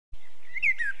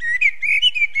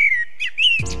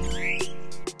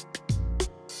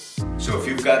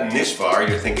you've gotten this far,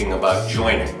 you're thinking about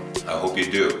joining. I hope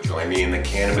you do. Join me in the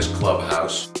Cannabis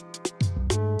Clubhouse.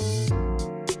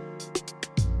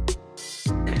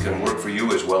 It can work for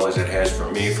you as well as it has for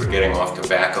me for getting off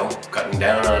tobacco, cutting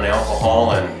down on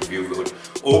alcohol, and if you've got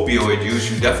opioid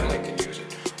use, you definitely can use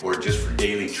it. Or just for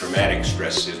daily traumatic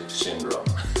stress syndrome.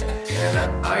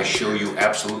 And I show you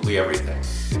absolutely everything.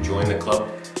 To join the club,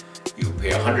 you pay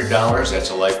 $100,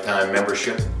 that's a lifetime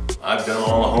membership. I've done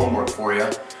all the homework for you.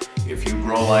 If you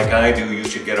grow like I do, you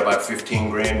should get about 15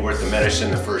 grand worth of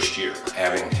medicine the first year.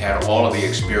 Having had all of the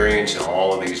experience in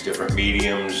all of these different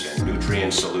mediums and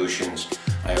nutrient solutions,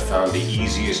 I have found the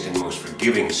easiest and most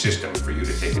forgiving system for you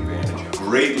to take advantage of.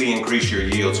 Greatly increase your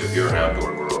yields if you're an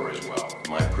outdoor grower as well. With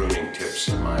my pruning tips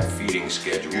and my feeding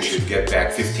schedule, you should get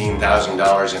back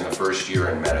 $15,000 in the first year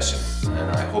in medicine.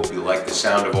 And I hope you like the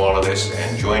sound of all of this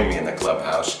and join me in the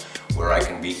clubhouse where I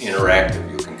can be interactive.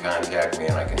 You can contact me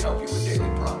and I can help you with daily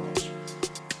problems.